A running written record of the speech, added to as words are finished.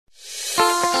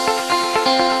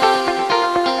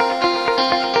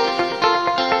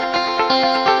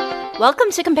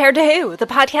Welcome to Compared to Who, the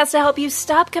podcast to help you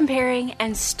stop comparing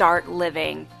and start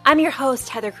living. I'm your host,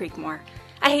 Heather Creekmore.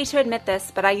 I hate to admit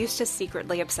this, but I used to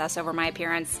secretly obsess over my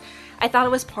appearance. I thought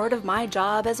it was part of my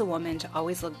job as a woman to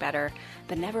always look better,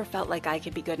 but never felt like I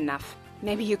could be good enough.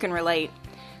 Maybe you can relate.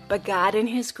 But God, in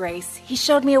His grace, He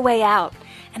showed me a way out,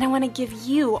 and I want to give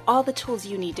you all the tools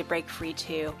you need to break free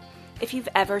too. If you've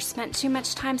ever spent too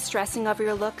much time stressing over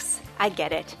your looks, I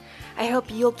get it. I hope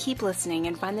you'll keep listening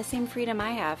and find the same freedom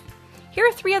I have. Here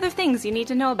are 3 other things you need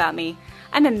to know about me.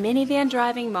 I'm a minivan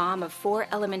driving mom of 4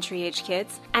 elementary age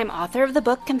kids. I'm author of the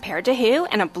book Compared to Who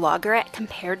and a blogger at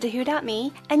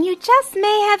comparedtowho.me. And you just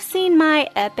may have seen my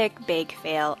epic bake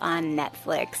fail on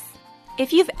Netflix.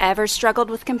 If you've ever struggled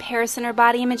with comparison or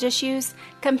body image issues,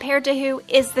 Compared to Who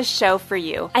is the show for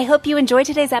you. I hope you enjoy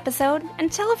today's episode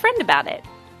and tell a friend about it.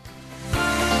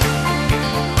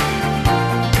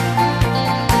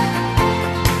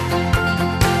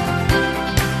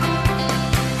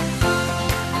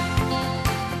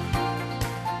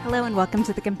 Hello and welcome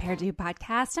to the Compared to Who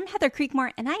podcast. I'm Heather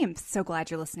Creekmore and I am so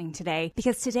glad you're listening today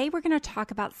because today we're going to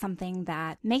talk about something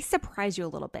that may surprise you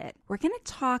a little bit. We're going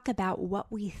to talk about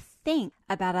what we think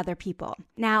about other people.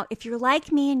 Now, if you're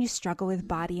like me and you struggle with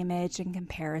body image and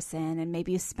comparison and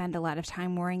maybe you spend a lot of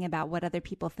time worrying about what other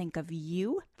people think of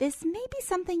you, this may be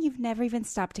something you've never even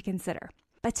stopped to consider.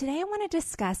 But today I want to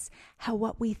discuss how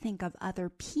what we think of other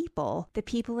people, the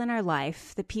people in our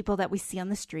life, the people that we see on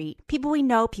the street, people we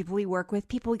know, people we work with,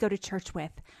 people we go to church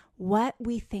with, what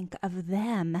we think of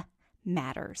them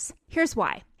matters. Here's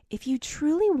why. If you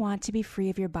truly want to be free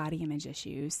of your body image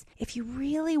issues, if you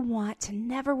really want to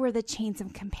never wear the chains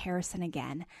of comparison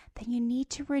again, then you need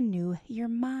to renew your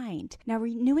mind. Now,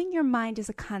 renewing your mind is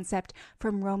a concept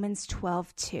from Romans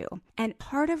 12:2. And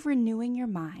part of renewing your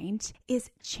mind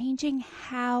is changing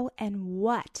how and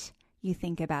what you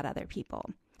think about other people.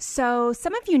 So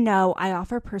some of you know I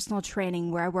offer personal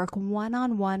training where I work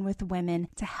one-on-one with women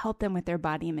to help them with their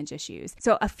body image issues.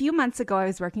 So a few months ago, I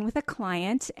was working with a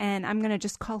client, and I'm going to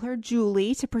just call her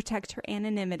Julie to protect her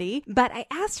anonymity. But I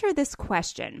asked her this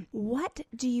question: what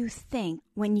do you think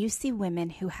when you see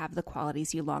women who have the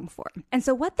qualities you long for? And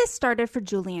so what this started for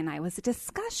Julie and I was a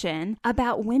discussion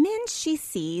about women she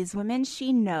sees, women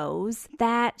she knows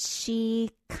that she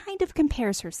kind of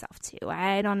compares herself to.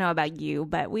 I don't know about you,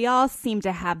 but we all seem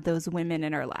to have those women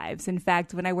in our lives. In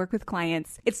fact, when I work with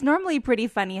clients, it's normally pretty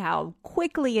funny how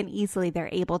quickly and easily they're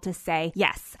able to say,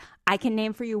 yes, I can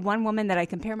name for you one woman that I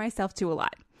compare myself to a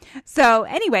lot. So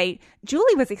anyway,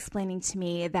 Julie was explaining to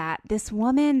me that this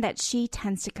woman that she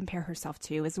tends to compare herself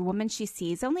to is a woman she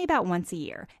sees only about once a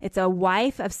year. It's a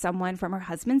wife of someone from her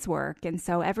husband's work. And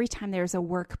so every time there's a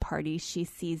work party, she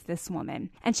sees this woman.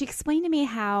 And she explained to me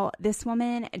how this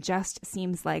woman just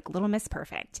seems like Little Miss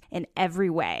Perfect in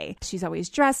every way. She's always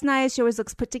dressed nice. She always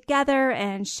looks put together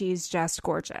and she's just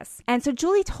gorgeous. And so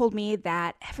Julie told me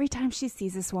that every time she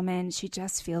sees this woman, she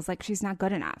just feels like she's not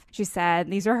good enough. She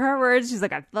said, these are her words. She's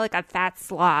like, I feel like a fat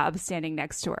slob standing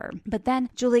next to her. But then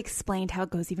Julie explained how it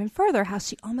goes even further, how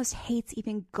she almost hates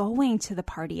even going to the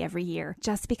party every year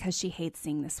just because she hates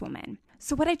seeing this woman.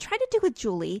 So what I tried to do with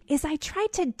Julie is I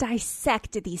tried to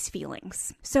dissect these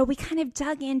feelings. So we kind of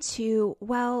dug into,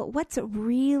 well, what's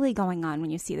really going on when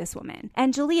you see this woman?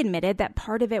 And Julie admitted that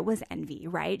part of it was envy,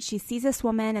 right? She sees this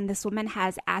woman and this woman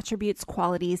has attributes,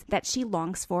 qualities that she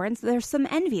longs for. And so there's some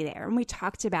envy there. And we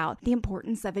talked about the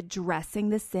importance of addressing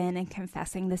the sin and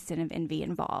confessing the sin of envy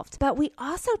involved. But we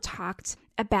also talked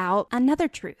about another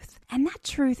truth. And that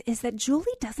truth is that Julie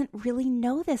doesn't really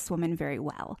know this woman very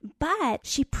well, but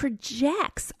she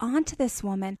projects onto this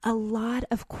woman a lot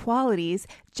of qualities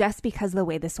just because of the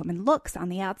way this woman looks on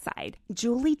the outside.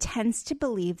 Julie tends to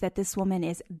believe that this woman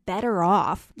is better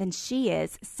off than she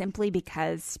is simply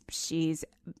because she's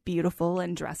beautiful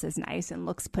and dresses nice and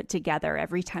looks put together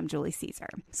every time Julie sees her.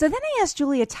 So then I asked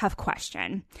Julie a tough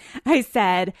question. I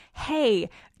said, hey,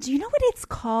 do you know what it's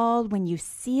called when you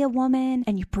see a woman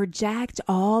and you project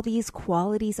all these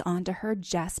qualities onto her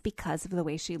just because of the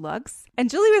way she looks? And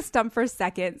Julie was stumped for a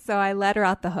second, so I let her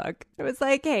out the hook. It was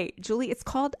like, hey, Julie, it's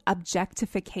called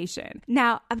objectification.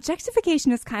 Now,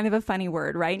 objectification is kind of a funny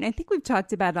word, right? And I think we've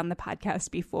talked about it on the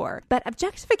podcast before. But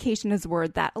objectification is a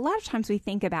word that a lot of times we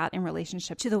think about in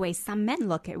relationship to the way some men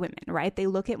look at women, right? They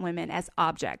look at women as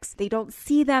objects. They don't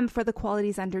see them for the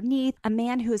qualities underneath. A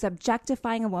man who is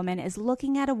objectifying a woman is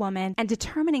looking at a woman and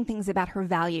determining things about her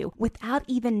value without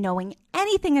even knowing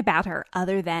anything about her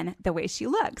other than the way she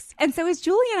looks. And so as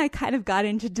Julie and I kind of got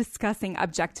into discussing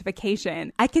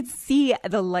objectification, I could see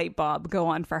the light bulb go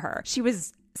on for her. She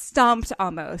was stumped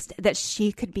almost that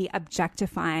she could be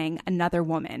objectifying another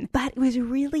woman. But it was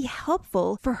really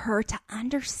helpful for her to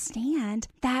understand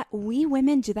that we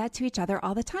women do that to each other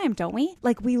all the time, don't we?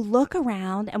 Like we look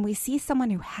around and we see someone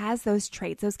who has those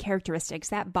traits, those characteristics,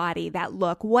 that body, that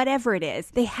look, whatever it is.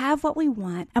 They have what we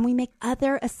want and we make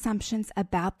other assumptions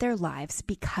about their lives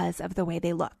because of the way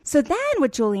they look. So then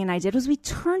what Julie and I did was we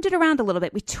turned it around a little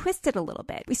bit. We twisted a little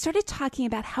bit. We started talking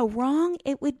about how wrong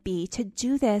it would be to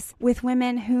do this with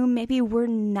women who maybe we're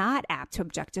not apt to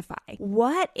objectify.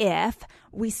 What if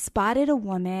we spotted a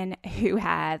woman who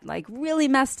had like really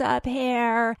messed up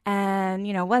hair and,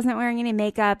 wasn't wearing any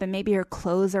makeup and maybe her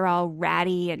clothes are all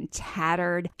ratty and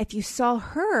tattered? If you saw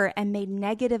her and made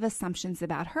negative assumptions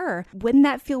about her, wouldn't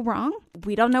that feel wrong?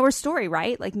 We don't know her story,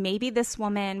 right? Like maybe this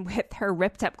woman with her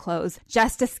ripped up clothes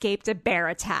just escaped a bear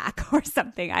attack or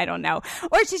something. I don't know.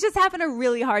 Or she's just having a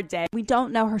really hard day. We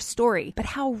don't know her story, but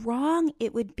how wrong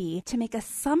it would be to make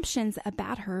assumptions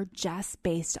about her just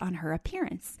based on her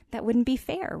appearance. That wouldn't be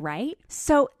fair, right?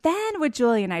 So then what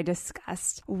Julie and I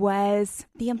discussed was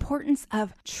the importance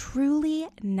of truly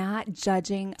not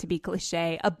judging, to be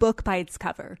cliche, a book by its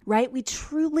cover, right? We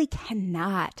truly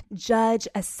cannot judge,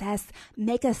 assess,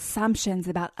 make assumptions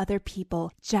about other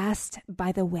people just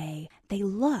by the way they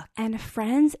look. And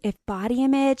friends, if body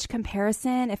image,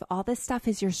 comparison, if all this stuff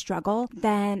is your struggle,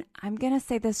 then I'm going to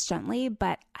say this gently,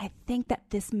 but I think that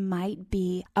this might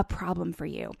be a problem for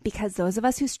you because those of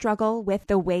us who struggle with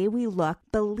the way we look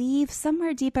believe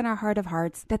somewhere deep in our heart of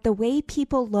hearts that the way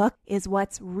people look is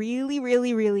what's really,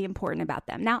 really, really important about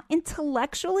them. Now,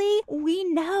 intellectually, we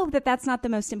know that that's not the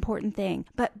most important thing.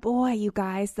 But boy, you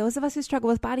guys, those of us who struggle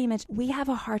with body image, we have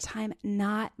a hard time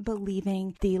not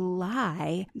believing the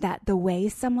lie that the way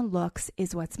someone looks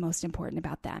is what's most important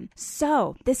about them.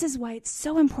 So this is why it's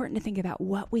so important to think about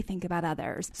what we think about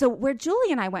others. So where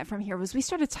Julie and I went from here was we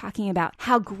started talking about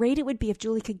how great it would be if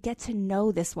Julie could get to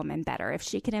know this woman better, if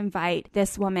she could invite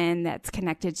this woman that's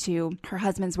connected to her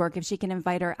husband's work, if she can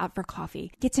invite her out for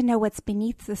coffee, get to know what's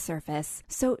beneath the surface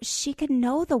so she could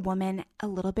know the woman a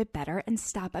little bit better and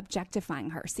stop objectifying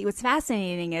her. See, what's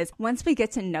fascinating is once we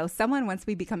get to know someone, once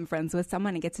we become friends with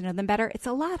someone and get to know them better, it's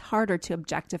a lot harder to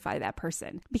objectify that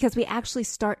person because we actually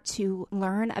start to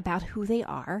learn about who they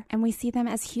are and we see them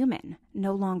as human,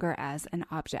 no longer as an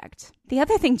object. The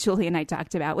other thing Julie and I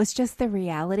talked about was just the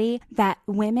reality that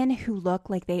women who look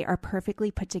like they are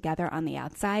perfectly put together on the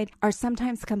outside are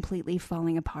sometimes completely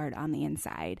falling apart on the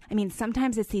inside. I mean,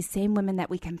 sometimes it's these same women that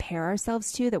we compare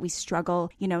ourselves to, that we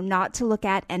struggle, not to look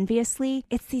at enviously.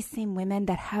 It's these same women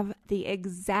that have the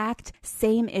exact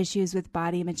same issues with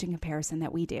body image and comparison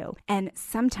that we do. And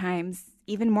sometimes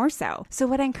even more so. So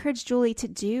what I encouraged Julie to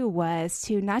do was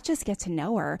to not just get to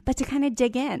know her, but to kind of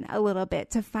dig in a little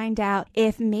bit to find out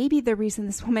if maybe the reason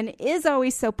this woman is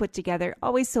always so put together,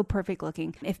 always so perfect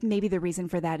looking, if maybe the reason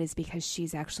for that is because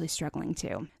she's actually struggling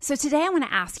too. So today I want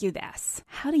to ask you this.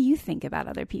 How do you think about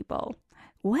other people?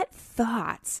 What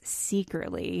thoughts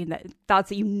secretly, thoughts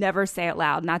that you never say out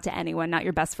loud, not to anyone, not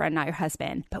your best friend, not your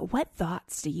husband, but what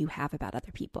thoughts do you have about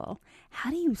other people?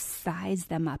 How do you size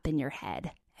them up in your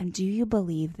head? And do you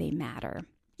believe they matter?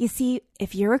 You see,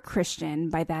 if you're a Christian,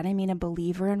 by that I mean a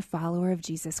believer and follower of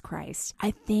Jesus Christ,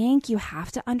 I think you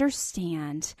have to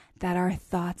understand that our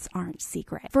thoughts aren't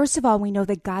secret. First of all, we know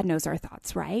that God knows our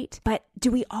thoughts, right? But do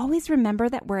we always remember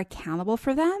that we're accountable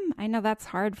for them? I know that's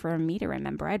hard for me to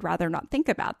remember. I'd rather not think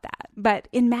about that. But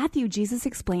in Matthew, Jesus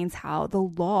explains how the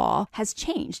law has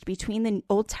changed between the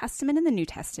Old Testament and the New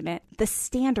Testament. The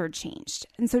standard changed.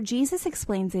 And so Jesus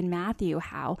explains in Matthew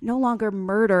how no longer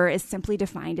murder is simply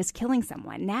defined as killing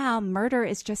someone. Now, murder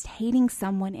is just hating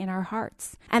someone in our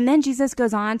hearts. And then Jesus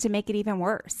goes on to make it even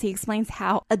worse. He explains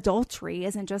how adultery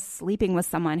isn't just sleeping with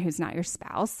someone who's not your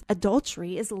spouse.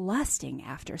 Adultery is lusting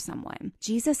after someone.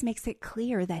 Jesus makes it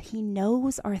clear that he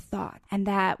knows our thoughts and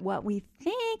that what we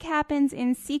think happens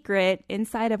in secret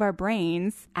inside of our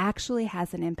brains actually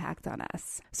has an impact on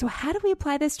us. So how do we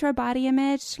apply this to our body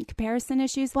image and comparison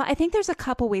issues? Well, I think there's a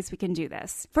couple ways we can do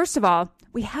this. First of all,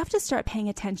 we have to start paying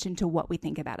attention to what we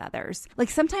think about others. Like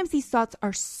sometimes these thoughts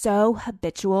are so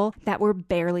habitual that we're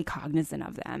barely cognizant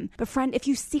of them. But friend, if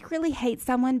you secretly hate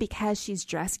someone because she's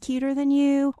dressed cuter than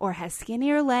you or has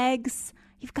skinnier legs,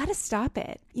 you've got to stop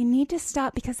it. You need to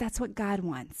stop because that's what God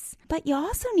wants. But you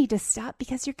also need to stop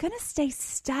because you're going to stay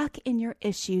stuck in your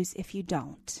issues if you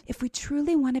don't. If we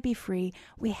truly want to be free,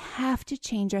 we have to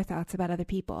change our thoughts about other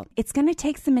people. It's going to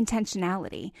take some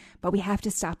intentionality, but we have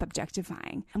to stop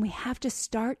objectifying. And we have to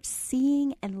start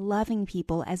seeing and loving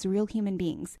people as real human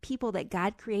beings, people that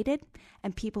God created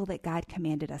and people that God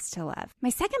commanded us to love. My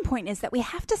second point is that we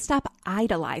have to stop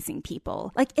idolizing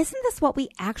people. Like, isn't this what we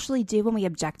actually do when we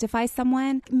objectify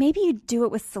someone? Maybe you do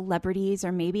it with celebrities,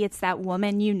 or maybe it's that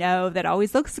woman you know that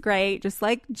always looks great, just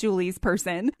like Julie's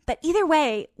person. But either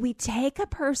way, we take a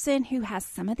person who has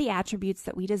some of the attributes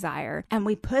that we desire and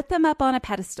we put them up on a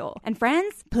pedestal. And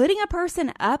friends, putting a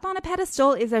person up on a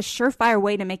pedestal is a surefire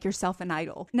way to make yourself an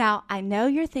idol. Now, I know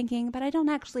you're thinking, but I don't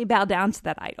actually bow down to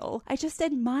that idol. I just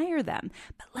admire them.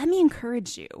 But let me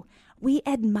encourage you. We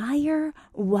admire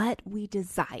what we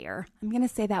desire. I'm going to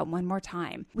say that one more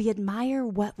time. We admire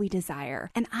what we desire.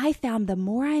 And I found the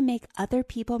more I make other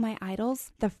people my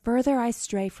idols, the further I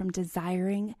stray from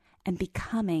desiring and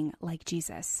becoming like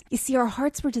Jesus. You see, our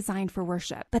hearts were designed for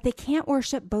worship, but they can't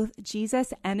worship both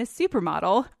Jesus and a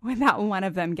supermodel without one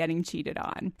of them getting cheated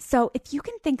on. So if you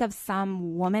can think of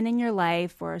some woman in your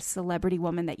life or a celebrity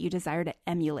woman that you desire to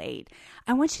emulate,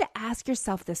 I want you to ask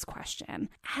yourself this question.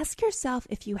 Ask yourself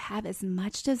if you have as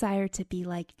much desire to be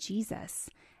like Jesus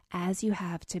as you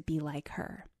have to be like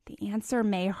her. The answer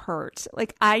may hurt.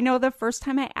 Like, I know the first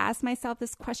time I asked myself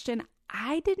this question,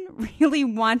 I didn't really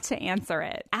want to answer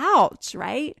it. Ouch,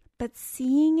 right? But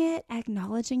seeing it,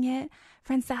 acknowledging it,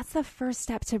 friends, that's the first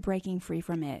step to breaking free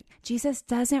from it. Jesus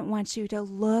doesn't want you to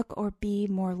look or be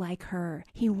more like her.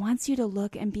 He wants you to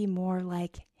look and be more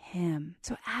like him.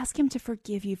 So ask him to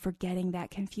forgive you for getting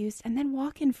that confused and then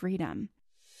walk in freedom.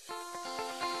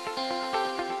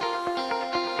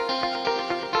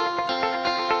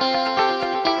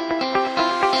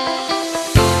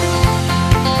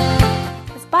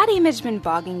 Body image been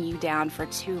bogging you down for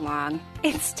too long?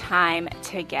 It's time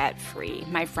to get free,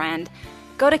 my friend.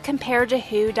 Go to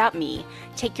comparedtowho.me,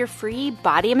 take your free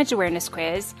body image awareness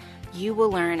quiz. You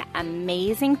will learn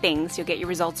amazing things. You'll get your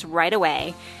results right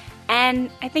away.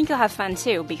 And I think you'll have fun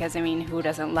too, because who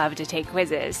doesn't love to take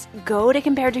quizzes? Go to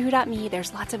comparedtowho.me.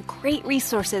 There's lots of great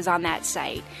resources on that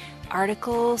site.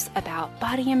 Articles about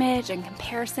body image and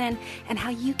comparison and how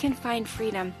you can find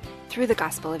freedom through the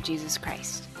gospel of Jesus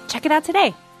Christ. Check it out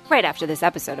today, right after this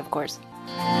episode, of course.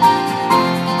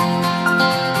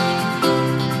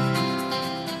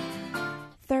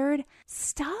 Third,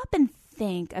 stop and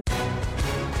think.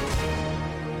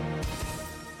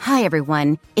 Hi,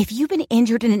 everyone. If you've been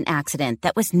injured in an accident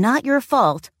that was not your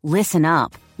fault, listen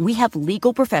up. We have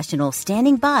legal professionals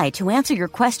standing by to answer your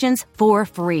questions for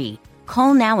free.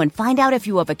 Call now and find out if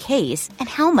you have a case and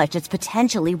how much it's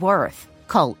potentially worth.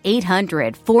 Call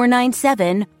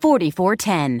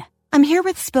 800-497-4410. I'm here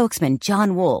with spokesman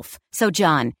John Wolf. So,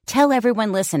 John, tell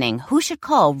everyone listening who should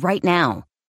call right now.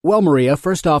 Well, Maria,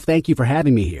 first off, thank you for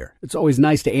having me here. It's always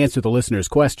nice to answer the listeners'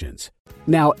 questions.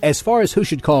 Now, as far as who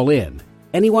should call in,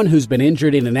 anyone who's been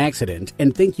injured in an accident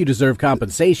and think you deserve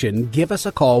compensation, give us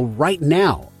a call right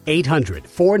now.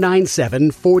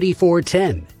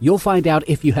 800-497-4410. You'll find out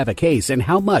if you have a case and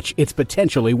how much it's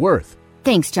potentially worth.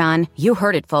 Thanks, John. You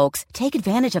heard it, folks. Take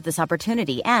advantage of this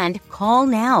opportunity and call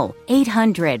now.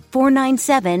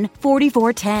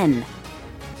 800-497-4410.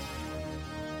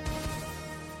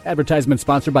 Advertisement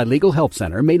sponsored by Legal Help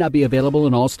Center. May not be available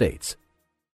in all states.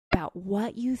 About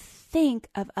what you think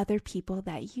of other people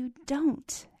that you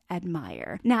don't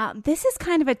admire. Now, this is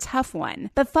kind of a tough one,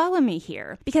 but follow me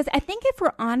here, because I think if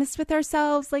we're honest with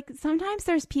ourselves, like sometimes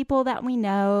there's people that we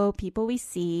know, people we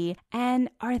see, and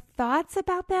our thoughts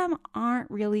about them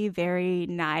aren't really very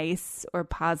nice or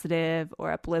positive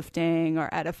or uplifting or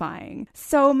edifying.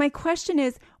 So my question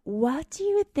is, what do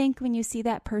you think when you see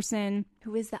that person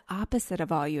who is the opposite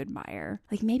of all you admire?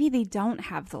 Like maybe they don't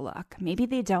have the look, maybe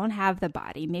they don't have the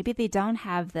body, maybe they don't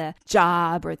have the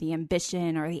job or the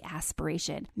ambition or the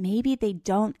aspiration. Maybe they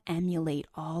don't emulate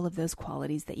all of those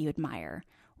qualities that you admire.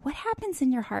 What happens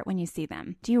in your heart when you see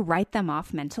them? Do you write them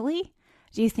off mentally?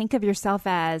 Do you think of yourself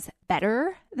as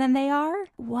better than they are?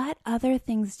 What other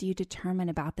things do you determine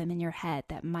about them in your head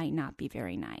that might not be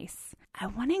very nice? I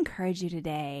want to encourage you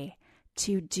today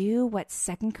to do what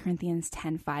 2 Corinthians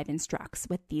 10:5 instructs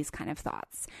with these kind of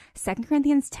thoughts. 2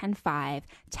 Corinthians 10:5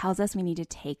 tells us we need to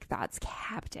take thoughts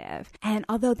captive. And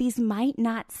although these might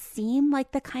not seem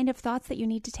like the kind of thoughts that you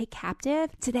need to take captive,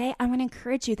 today I want to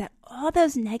encourage you that all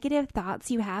those negative thoughts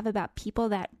you have about people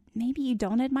that maybe you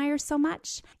don't admire so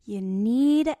much, you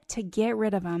need to get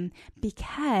rid of them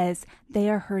because they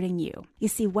are hurting you. You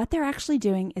see, what they're actually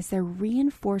doing is they're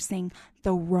reinforcing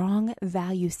the wrong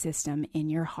value system in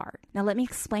your heart. Now, let me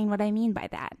explain what I mean by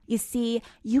that. You see,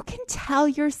 you can tell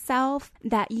yourself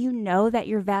that you know that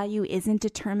your value isn't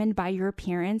determined by your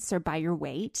appearance or by your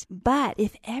weight, but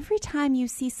if every time you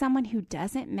see someone who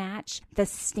doesn't match the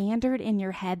standard in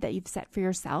your head that you've set for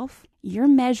yourself, you're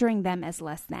measuring them as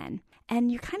less than. And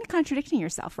you're kind of contradicting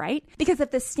yourself, right? Because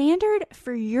if the standard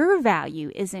for your value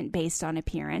isn't based on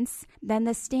appearance, then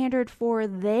the standard for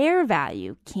their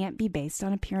value can't be based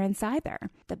on appearance either.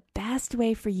 The best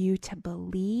way for you to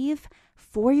believe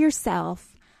for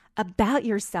yourself, about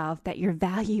yourself, that your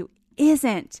value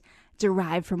isn't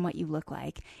derived from what you look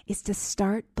like, is to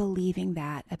start believing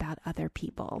that about other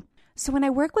people. So when I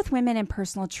work with women in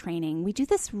personal training, we do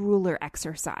this ruler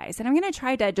exercise, and I'm going to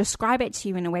try to describe it to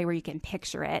you in a way where you can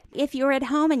picture it. If you're at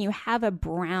home and you have a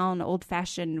brown,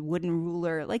 old-fashioned wooden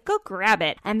ruler, go grab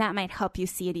it, and that might help you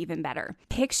see it even better.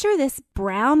 Picture this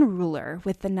brown ruler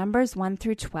with the numbers 1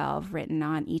 through 12 written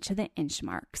on each of the inch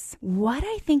marks. What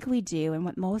I think we do, and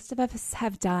what most of us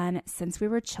have done since we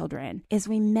were children, is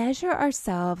we measure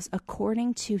ourselves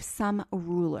according to some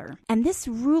ruler. And this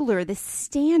ruler, this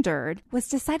standard, was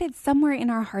decided somewhere in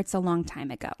our hearts a long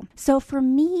time ago. So for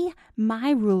me,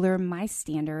 my ruler, my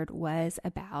standard was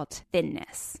about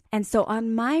thinness. And so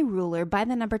on my ruler, by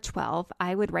the number 12,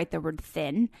 I would write the word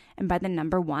thin. And by the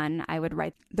number 1, I would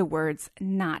write the words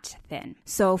not thin.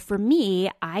 So for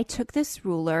me, I took this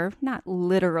ruler, not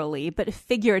literally, but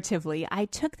figuratively, I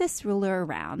took this ruler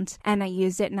around and I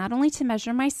used it not only to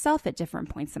measure myself at different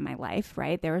points in my life,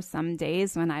 right? There were some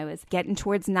days when I was getting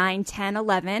towards 9, 10,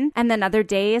 11, and then other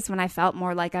days when I felt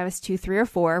more like I was 2, 3, or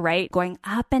 4, right? Going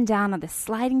up and down on the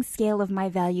sliding scale of my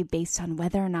value based on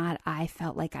whether or not I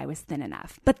felt like I was thin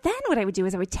enough. But then what I would do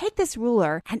is I would take this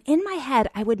ruler and in my head,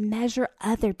 I would measure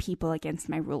other people against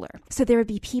my ruler. So there would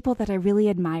be people that I really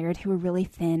admired who were really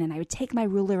thin, and I would take my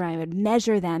ruler and I would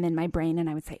measure them in my brain and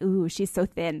I would say, ooh, she's so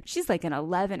thin. She's like an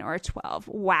 11 or a 12.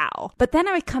 Wow. But then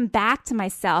I would come back to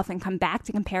myself and come back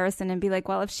to comparison and be like,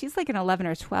 well, if she's like an 11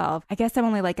 or 12, I guess I'm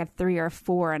only like a 3 or a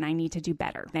 4 and I need to do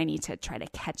better. I need to try to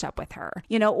catch up with her,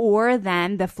 or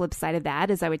then the flip side of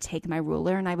that is I would take my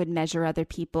ruler and I would measure other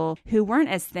people who weren't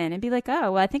as thin and be like,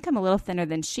 oh, well, I think I'm a little thinner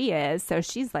than she is. So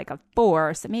she's like a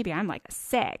 4. So maybe I'm like a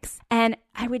 6. And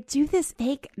I would do this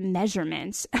fake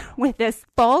measurement with this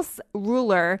false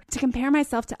ruler to compare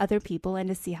myself to other people and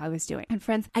to see how I was doing. And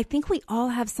friends, I think we all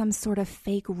have some sort of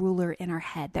fake ruler in our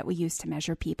head that we use to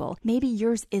measure people. Maybe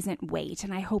yours isn't weight,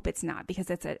 and I hope it's not, because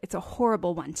it's a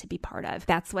horrible one to be part of.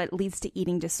 That's what leads to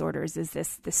eating disorders, is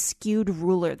this skewed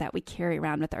ruler that we carry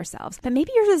around with ourselves. But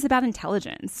maybe yours is about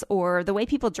intelligence or the way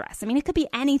people dress. I mean, it could be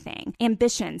anything.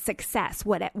 Ambition, success,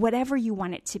 whatever you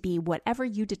want it to be, whatever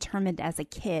you determined as a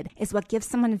kid is what gives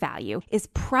someone value, is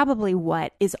probably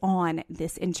what is on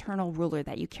this internal ruler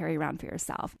that you carry around for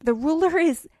yourself. The ruler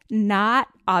is not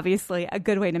obviously a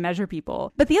good way to measure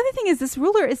people. But the other thing is, this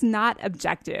ruler is not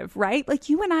objective, right? Like,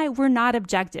 you and I, we're not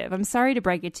objective. I'm sorry to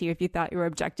break it to you if you thought you were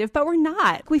objective, but we're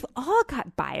not. We've all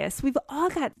got bias. We've all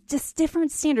got just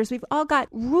different standards. We've all got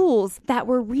rules that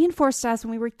were reinforced to us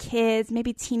when we were kids,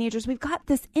 maybe teenagers. We've got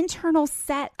this internal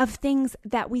set of things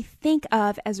that we think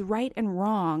of as right and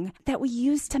wrong that we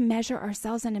use to measure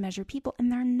ourselves and to measure people, and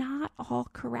they're not all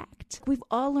correct. We've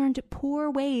all learned poor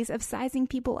ways of sizing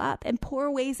people up and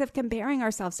poor ways of comparing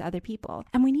ourselves to other people,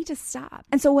 and we need to stop.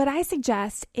 And so what I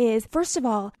suggest is, first of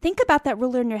all, think about that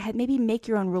ruler in your head. Maybe make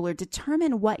your own ruler,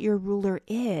 determine what your ruler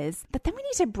is, but then we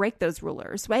need to break those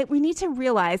rulers, right? We need to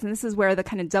realize, and this is where the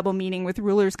kind of double meaning with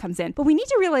rulers comes in, but we need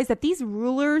to realize that these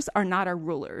rulers are not our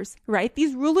rulers, right?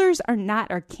 These rulers are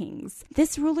not our kings.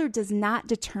 This ruler does not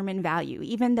determine value,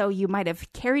 even though you might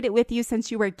have carried it with you since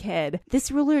you were a kid.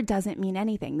 This ruler doesn't mean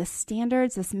anything. The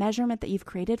standards, this measurement that you've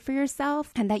created for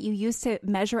yourself and that you use to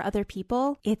measure other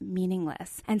people, it's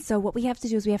meaningless. And so what we have to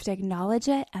do is we have to acknowledge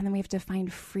it, and then we have to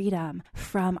find freedom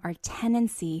from our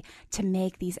tendency to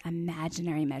make these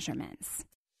imaginary measurements.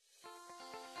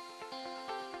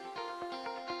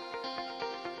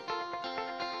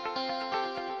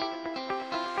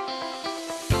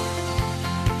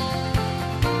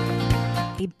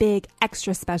 A big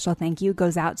extra special thank you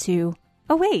goes out to,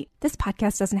 oh wait, this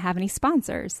podcast doesn't have any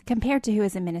sponsors. Compared to Who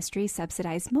is a ministry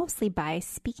subsidized mostly by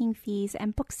speaking fees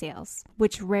and book sales,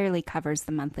 which rarely covers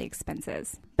the monthly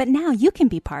expenses. But now you can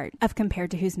be part of Compared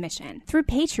to Who's mission. Through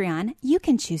Patreon, you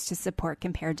can choose to support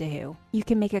Compared to Who. You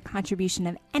can make a contribution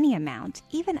of any amount,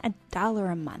 even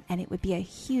 $1 a month, and it would be a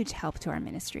huge help to our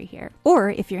ministry here. Or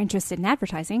if you're interested in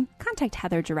advertising, contact contact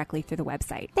Heather directly through the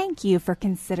website. Thank you for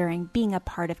considering being a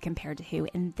part of Compared to Who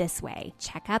in this way.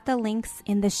 Check out the links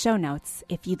in the show notes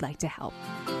if you'd like to help.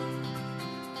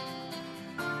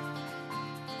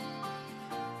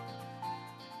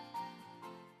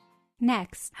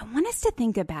 Next, I want us to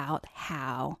think about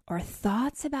how our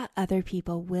thoughts about other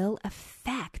people will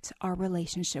affect our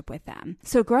relationship with them.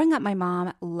 So growing up, my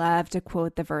mom loved to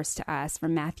quote the verse to us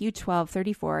from Matthew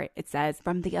 12:34. It says,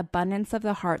 "From the abundance of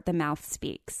the heart, the mouth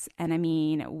speaks." And I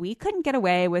mean, we couldn't get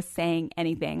away with saying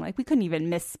anything. Like we couldn't even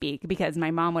misspeak because my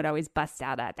mom would always bust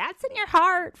out a, "That's in your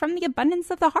heart. From the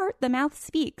abundance of the heart, the mouth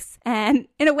speaks." And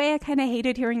in a way, I kind of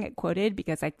hated hearing it quoted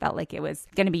because I felt like it was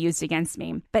going to be used against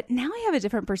me. But now I have a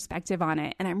different perspective on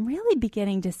it, and I'm really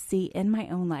beginning to see in my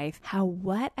own life how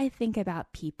what I think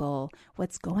about people,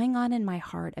 what's going on in my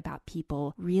heart about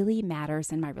people, really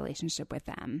matters in my relationship with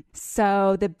them.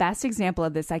 So the best example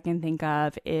of this I can think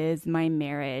of is my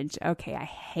marriage. Okay, I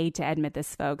hate to admit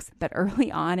this, folks, but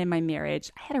early on in my marriage,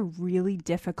 I had a really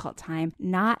difficult time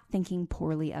not thinking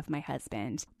poorly of my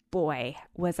husband. Boy,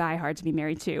 was I hard to be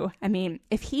married to. I mean,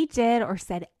 if he did or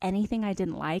said anything I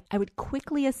didn't like, I would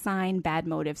quickly assign bad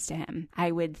motives to him.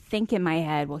 I would think in my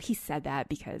head, well, he said that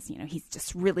because, he's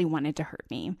just really wanted to hurt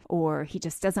me, or he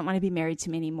just doesn't want to be married to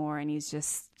me anymore and he's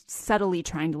just subtly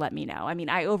trying to let me know. I mean,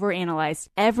 I overanalyzed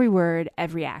every word,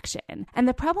 every action. And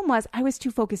the problem was I was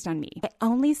too focused on me. I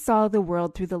only saw the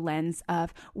world through the lens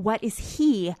of what is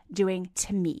he doing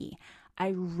to me.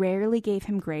 I rarely gave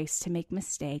him grace to make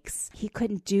mistakes. He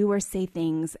couldn't do or say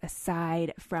things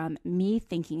aside from me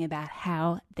thinking about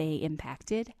how they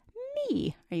impacted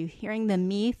me. Are you hearing the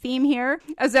me theme here?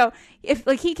 So if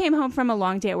he came home from a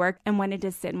long day at work and wanted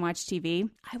to sit and watch TV,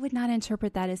 I would not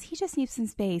interpret that as he just needs some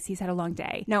space. He's had a long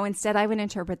day. No, instead I would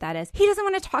interpret that as he doesn't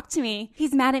want to talk to me.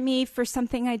 He's mad at me for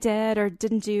something I did or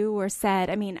didn't do or said.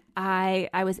 I mean, I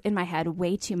was in my head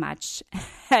way too much.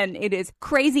 And it is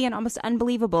crazy and almost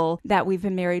unbelievable that we've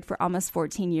been married for almost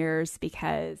 14 years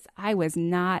because I was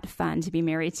not fun to be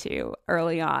married to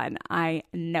early on. I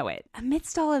know it.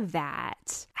 Amidst all of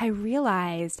that, I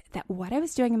realized that what I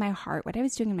was doing in my heart, what I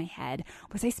was doing in my head,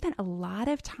 was I spent a lot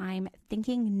of time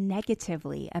thinking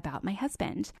negatively about my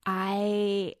husband.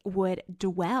 I would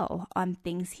dwell on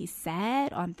things he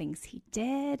said, on things he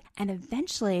did, and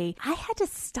eventually I had to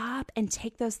stop and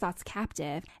take those thoughts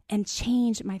captive and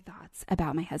change my thoughts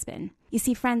about my husband. You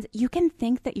see, friends, you can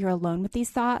think that you're alone with these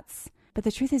thoughts, but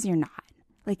the truth is you're not.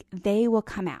 They will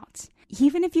come out.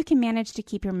 Even if you can manage to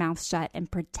keep your mouth shut and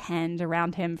pretend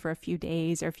around him for a few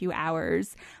days or a few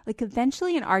hours,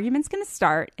 eventually an argument's going to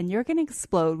start and you're going to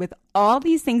explode with all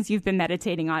these things you've been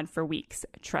meditating on for weeks.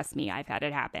 Trust me, I've had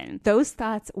it happen. Those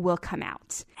thoughts will come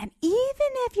out. And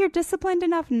even if you're disciplined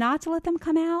enough not to let them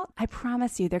come out, I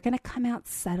promise you, they're going to come out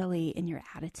subtly in your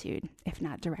attitude, if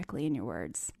not directly in your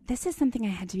words. This is something I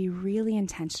had to be really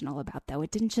intentional about, though.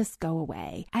 It didn't just go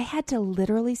away. I had to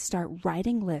literally start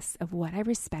writing lists of what I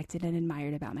respected and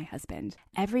admired about my husband.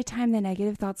 Every time the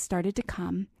negative thoughts started to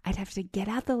come, I'd have to get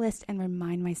out the list and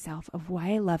remind myself of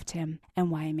why I loved him and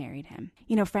why I married him.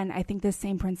 Friend, I think the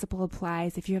same principle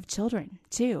applies if you have children,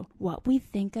 too. What we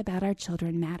think about our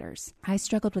children matters. I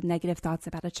struggled with negative thoughts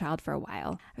about a child for a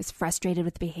while. I was frustrated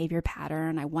with the behavior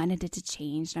pattern. I wanted it to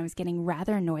change, and I was getting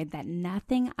rather annoyed that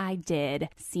nothing I did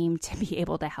seemed to be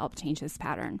able to help change this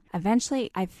pattern. Eventually,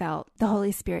 I felt the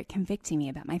Holy Spirit convicting me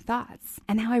about my thoughts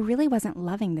and how I really wasn't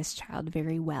loving this child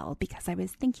very well because I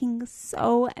was thinking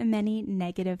so many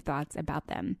negative thoughts about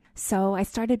them. So I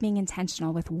started being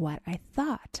intentional with what I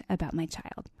thought about my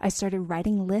child. I started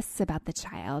writing lists about the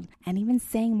child and even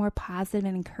saying more positive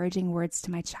and encouraging words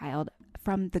to my child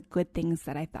from the good things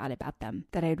that I thought about them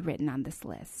that I had written on this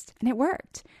list. And it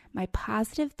worked. My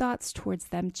positive thoughts towards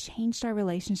them changed our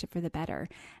relationship for the better,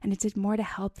 and it did more to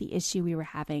help the issue we were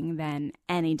having than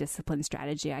any discipline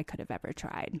strategy I could have ever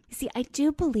tried. You see, I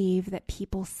do believe that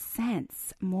people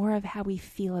sense more of how we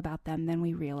feel about them than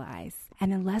we realize.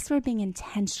 And unless we're being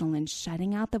intentional in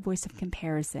shutting out the voice of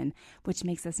comparison, which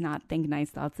makes us not think nice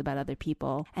thoughts about other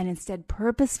people, and instead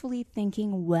purposefully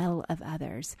thinking well of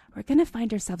others, we're going to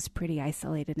find ourselves pretty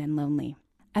isolated and lonely.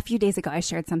 A few days ago, I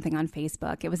shared something on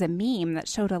Facebook. It was a meme that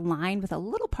showed a line with a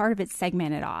little part of it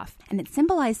segmented off, and it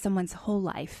symbolized someone's whole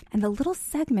life. And the little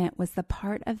segment was the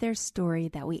part of their story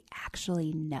that we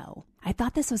actually know. I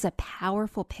thought this was a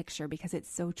powerful picture because it's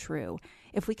so true.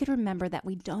 If we could remember that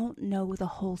we don't know the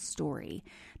whole story,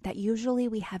 that usually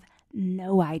we have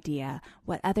no idea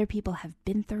what other people have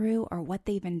been through or what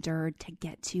they've endured to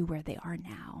get to where they are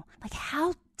now.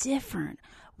 How different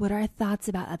would our thoughts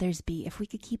about others be if we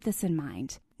could keep this in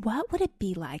mind? What would it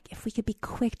be like if we could be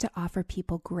quick to offer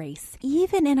people grace,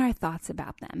 even in our thoughts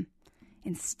about them,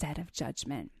 instead of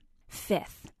judgment?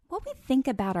 Fifth, what we think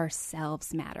about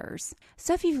ourselves matters.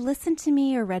 So if you've listened to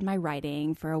me or read my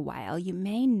writing for a while, you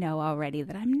may know already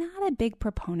that I'm not a big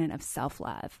proponent of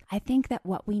self-love. I think that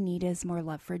what we need is more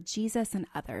love for Jesus and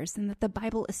others, and that the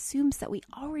Bible assumes that we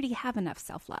already have enough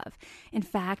self-love. In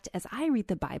fact, as I read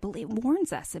the Bible, it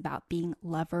warns us about being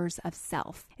lovers of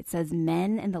self. It says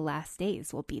men in the last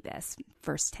days will be this,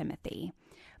 1 Timothy.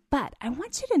 But I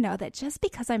want you to know that just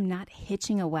because I'm not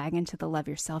hitching a wagon to the love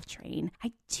yourself train,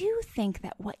 I do think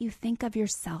that what you think of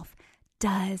yourself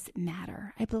does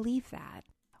matter. I believe that.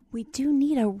 We do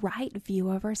need a right view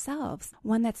of ourselves,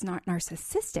 one that's not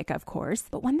narcissistic, of course,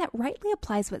 but one that rightly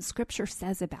applies what Scripture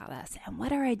says about us and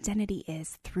what our identity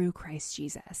is through Christ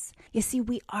Jesus. You see,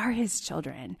 we are His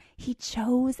children. He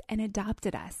chose and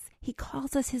adopted us. He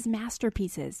calls us His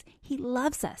masterpieces. He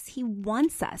loves us. He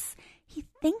wants us. He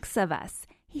thinks of us.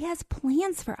 He has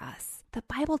plans for us. The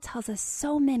Bible tells us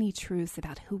so many truths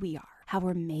about who we are, how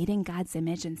we're made in God's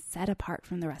image and set apart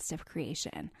from the rest of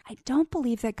creation. I don't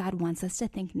believe that God wants us to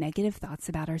think negative thoughts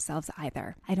about ourselves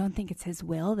either. I don't think it's His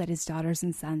will that His daughters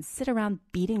and sons sit around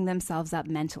beating themselves up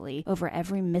mentally over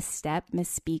every misstep,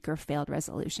 misspeak, or failed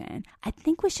resolution. I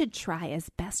think we should try as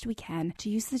best we can to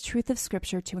use the truth of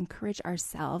Scripture to encourage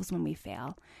ourselves when we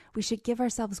fail. We should give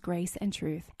ourselves grace and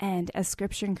truth, and as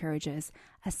Scripture encourages,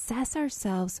 assess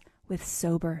ourselves with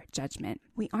sober judgment.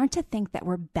 We aren't to think that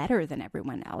we're better than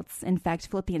everyone else. In fact,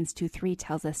 Philippians 2:3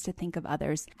 tells us to think of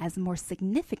others as more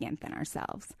significant than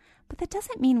ourselves. But that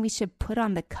doesn't mean we should put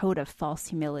on the coat of false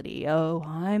humility. Oh,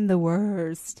 I'm the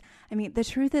worst. I mean, the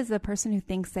truth is the person who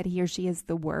thinks that he or she is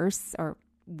the worst or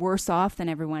worse off than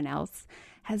everyone else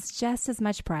has just as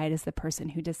much pride as the person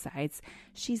who decides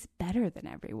she's better than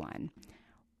everyone.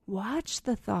 Watch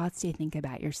the thoughts you think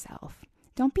about yourself.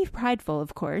 Don't be prideful,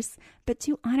 of course, but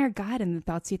do honor God in the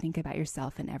thoughts you think about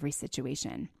yourself in every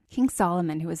situation. King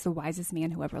Solomon, who was the wisest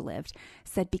man who ever lived,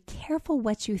 said, "Be careful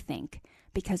what you think,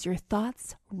 because your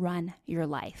thoughts run your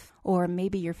life." Or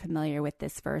maybe you're familiar with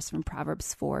this verse from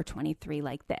Proverbs 4:23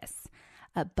 like this: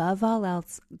 "Above all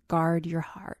else, guard your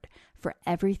heart, for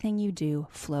everything you do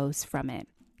flows from it."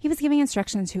 He was giving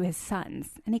instructions to his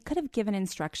sons, and he could have given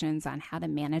instructions on how to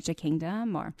manage a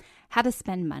kingdom or how to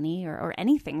spend money or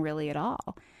anything really at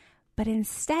all. But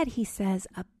instead, he says,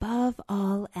 above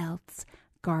all else,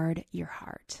 guard your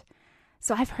heart.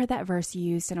 So I've heard that verse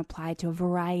used and applied to a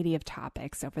variety of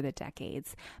topics over the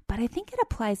decades, but I think it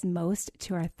applies most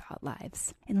to our thought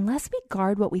lives. Unless we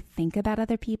guard what we think about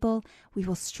other people, we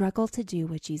will struggle to do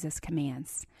what Jesus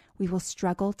commands. We will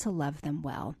struggle to love them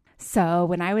well. So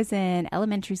when I was in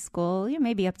elementary school,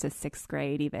 maybe up to 6th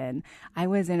grade even, I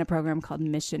was in a program called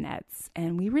Missionettes,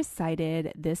 and we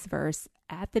recited this verse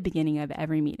at the beginning of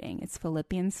every meeting. It's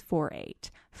Philippians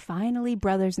 4:8. "Finally,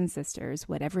 brothers and sisters,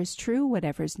 whatever is true,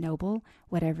 whatever is noble,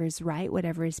 whatever is right,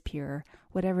 whatever is pure,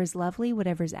 whatever is lovely,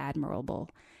 whatever is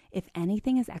admirable, if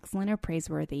anything is excellent or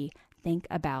praiseworthy, think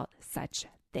about such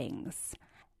things."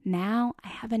 Now I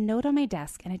have a note on my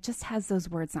desk, and it just has those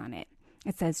words on it.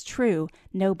 It says true,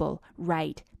 noble,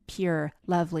 right, pure,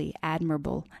 lovely,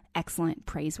 admirable, excellent,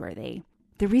 praiseworthy.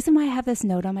 The reason why I have this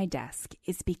note on my desk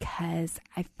is because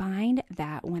I find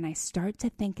that when I start to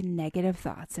think negative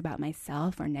thoughts about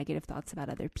myself or negative thoughts about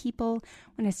other people,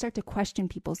 when I start to question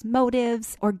people's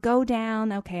motives or go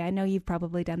down, okay, I know you've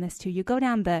probably done this too, you go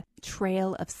down the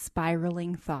trail of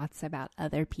spiraling thoughts about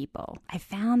other people. I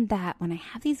found that when I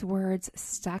have these words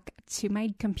stuck to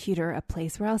my computer, a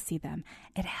place where I'll see them,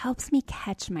 it helps me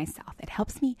catch myself. It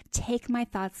helps me take my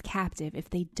thoughts captive if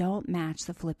they don't match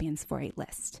the Philippians 4:8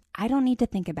 list. I don't need to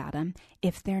think about them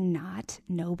if they're not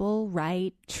noble,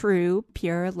 right, true,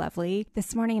 pure, lovely.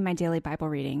 This morning in my daily Bible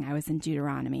reading, I was in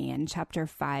Deuteronomy, and chapter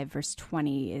 5, verse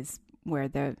 20 is where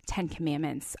the 10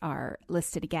 Commandments are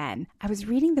listed again. I was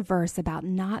reading the verse about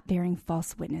not bearing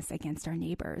false witness against our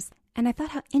neighbors. And I thought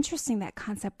how interesting that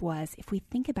concept was if we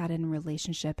think about it in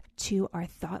relationship to our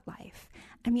thought life.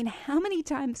 I mean, how many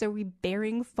times are we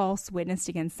bearing false witness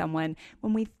against someone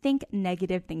when we think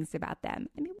negative things about them?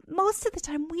 I mean, most of the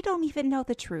time, we don't even know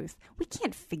the truth. We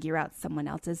can't figure out someone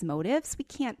else's motives. We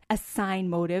can't assign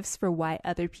motives for why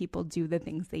other people do the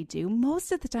things they do.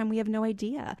 Most of the time, we have no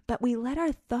idea. But we let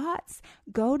our thoughts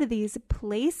go to these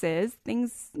places,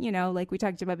 things, like we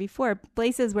talked about before,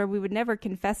 places where we would never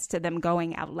confess to them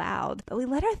going out loud. But we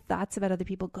let our thoughts about other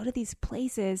people go to these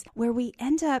places where we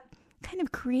end up kind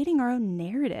of creating our own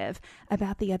narrative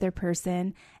about the other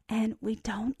person, and we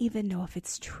don't even know if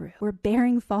it's true. We're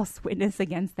bearing false witness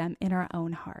against them in our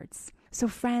own hearts. So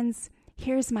friends,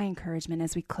 here's my encouragement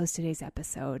as we close today's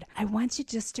episode. I want you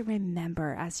just to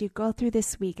remember as you go through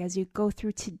this week, as you go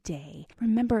through today,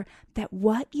 remember that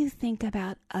what you think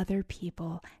about other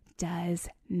people does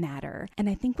matter. And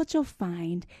I think what you'll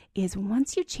find is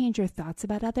once you change your thoughts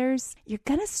about others, you're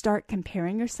going to start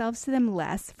comparing yourselves to them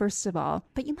less, first of all,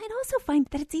 but you might also find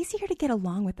that it's easier to get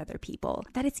along with other people,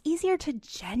 that it's easier to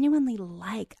genuinely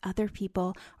like other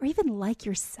people or even like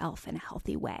yourself in a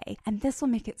healthy way. And this will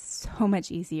make it so much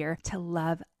easier to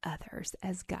love others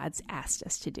as God's asked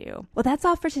us to do. Well, that's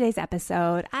all for today's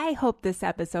episode. I hope this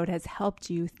episode has helped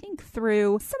you think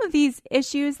through some of these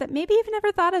issues that maybe you've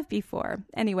never thought of before.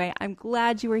 Anyway, I'm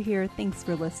glad you were here. Thanks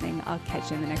for listening. I'll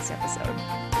catch you in the next episode.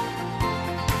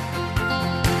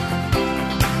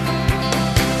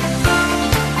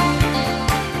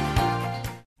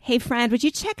 Hey friend, would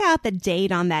you check out the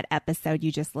date on that episode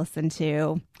you just listened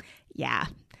to? Yeah,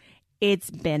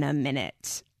 it's been a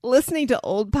minute. Listening to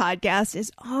old podcasts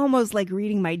is almost like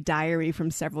reading my diary from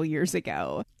several years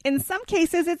ago. In some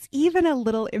cases, it's even a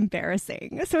little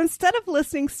embarrassing. So instead of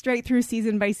listening straight through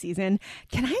season by season,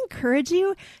 can I encourage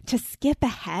you to skip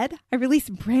ahead? I release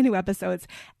brand new episodes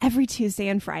every Tuesday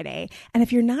and Friday. And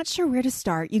if you're not sure where to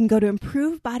start, you can go to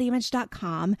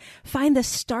improvedbodyimage.com, find the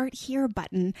Start Here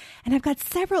button, and I've got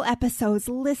several episodes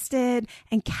listed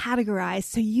and categorized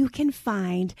so you can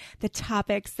find the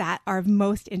topics that are of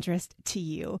most interest to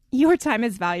you. Your time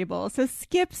is valuable, so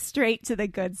skip straight to the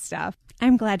good stuff.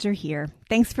 I'm glad you're here.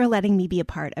 Thanks for letting me be a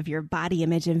part of your body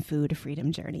image and food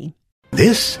freedom journey.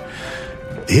 This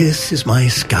is my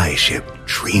skyship,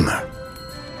 Dreamer.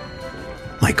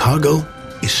 My cargo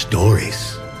is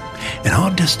stories, and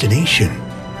our destination,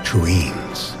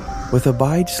 dreams. With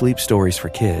Abide Sleep Stories for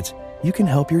Kids, you can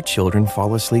help your children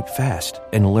fall asleep fast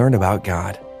and learn about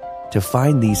God. To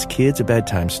find these kids'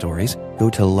 bedtime stories, go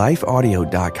to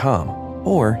lifeaudio.com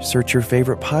or search your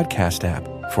favorite podcast app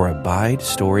for Abide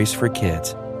Stories for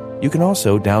Kids. You can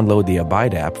also download the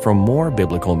Abide app for more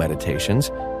biblical meditations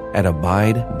at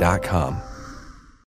abide.com.